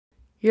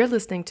You're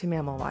listening to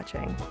Mammal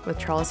Watching with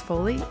Charles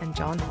Foley and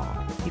John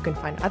Hall. You can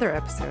find other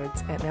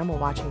episodes at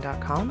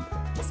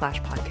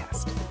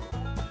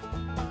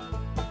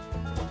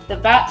mammalwatching.com/podcast. The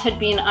bats had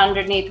been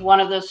underneath one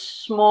of the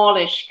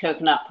smallish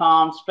coconut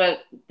palms,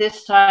 but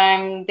this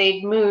time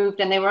they'd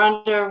moved and they were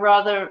under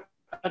rather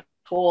a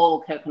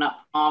tall coconut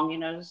palm.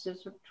 This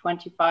is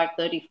 25,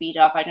 30 feet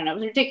up. I don't know. It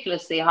was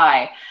ridiculously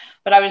high,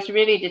 but I was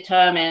really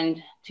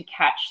determined to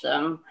catch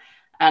them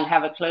and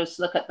have a close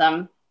look at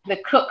them. The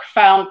cook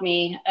found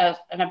me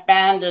an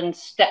abandoned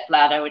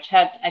stepladder, which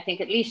had, I think,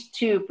 at least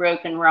 2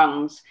 broken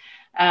rungs,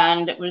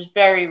 and it was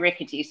very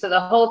rickety. So the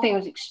whole thing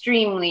was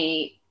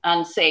extremely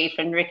unsafe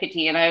and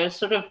rickety, and I was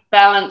sort of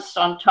balanced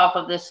on top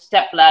of this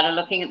stepladder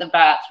looking at the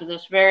bats with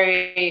this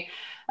very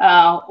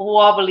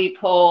wobbly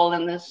pole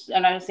and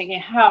I was thinking,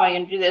 how am I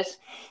going to do this?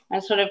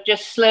 And sort of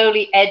just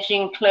slowly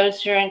edging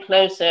closer and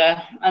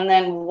closer, and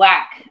then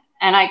whack.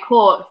 And I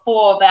caught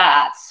 4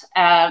 bats,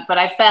 but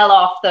I fell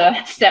off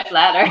the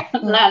stepladder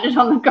and landed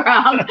on the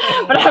ground.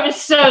 But I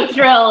was so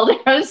thrilled.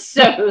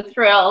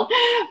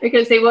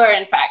 Because they were,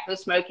 in fact, the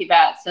smoky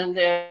bats. And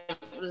it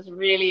was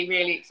really,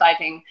 really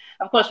exciting.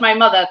 Of course, my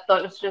mother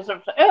thought it was just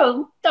sort of,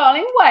 oh,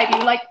 darling, why do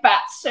you like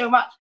bats so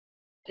much?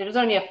 It was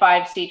only a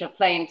 5-seater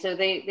plane. So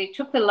they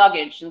took the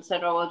luggage and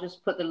said, oh, we'll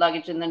just put the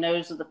luggage in the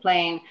nose of the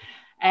plane.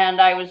 And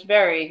I was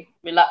very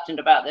reluctant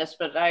about this,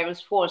 but I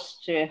was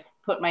forced to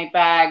put my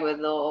bag with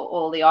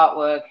all the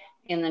artwork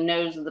in the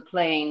nose of the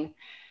plane.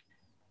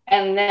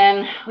 And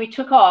then we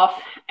took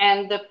off,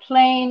 and the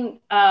plane,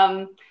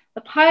 the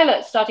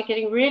pilot started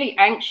getting really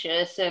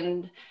anxious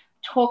and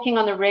talking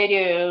on the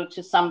radio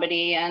to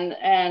somebody.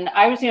 And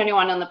I was the only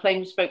one on the plane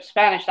who spoke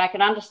Spanish. And I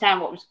could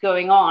understand what was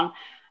going on.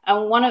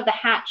 And one of the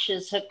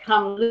hatches had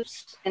come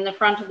loose in the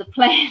front of the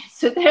plane.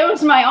 So there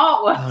was my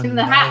artwork in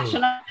the hatch.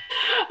 And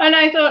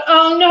I thought,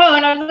 oh no.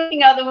 And I was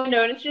looking out the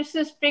window, and it's just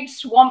this big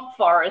swamp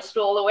forest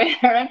all the way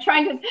there. I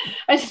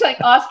was just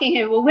like asking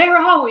him, well, where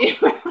are we?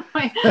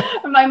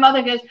 And my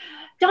mother goes,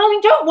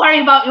 darling, don't worry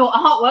about your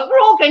artwork.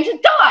 We're all going to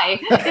die.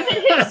 If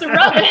it hits the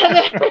rudder,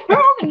 then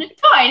we're all going to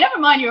die. Never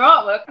mind your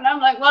artwork. And I'm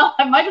like, well,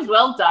 I might as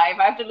well die if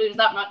I have to lose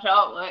that much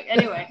artwork.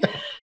 Anyway.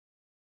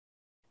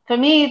 For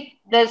me,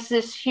 there's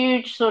this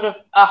huge sort of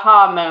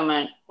aha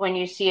moment when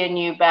you see a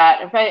new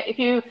bat. If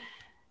you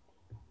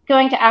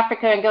going to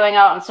Africa and going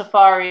out on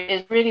safari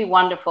is really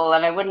wonderful,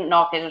 and I wouldn't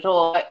knock it at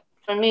all. But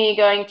for me,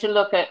 going to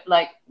look at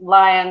like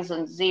lions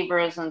and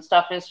zebras and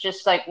stuff is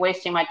just like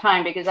wasting my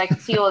time, because I can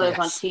see all those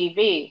on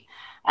TV.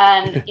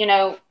 And,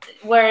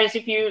 whereas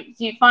if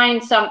you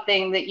find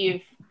something that you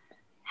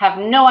have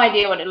no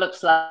idea what it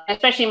looks like,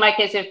 especially in my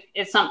case, if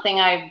it's something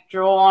I've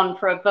drawn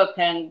for a book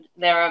and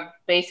there are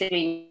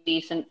basically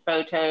decent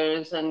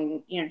photos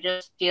and,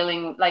 just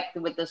dealing like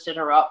with the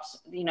sitterops,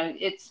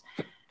 it's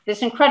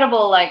this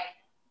incredible, like,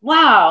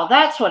 wow,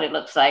 that's what it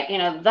looks like.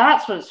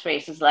 That's what its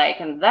face is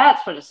like, and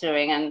that's what it's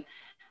doing.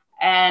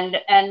 And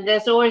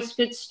there's always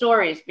good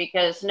stories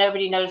because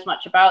nobody knows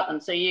much about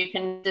them. So you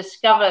can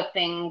discover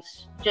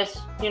things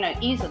just,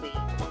 easily.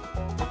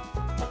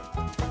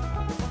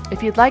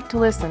 If you'd like to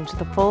listen to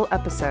the full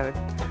episode,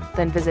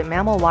 then visit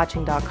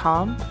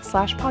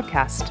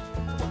mammalwatching.com/podcast.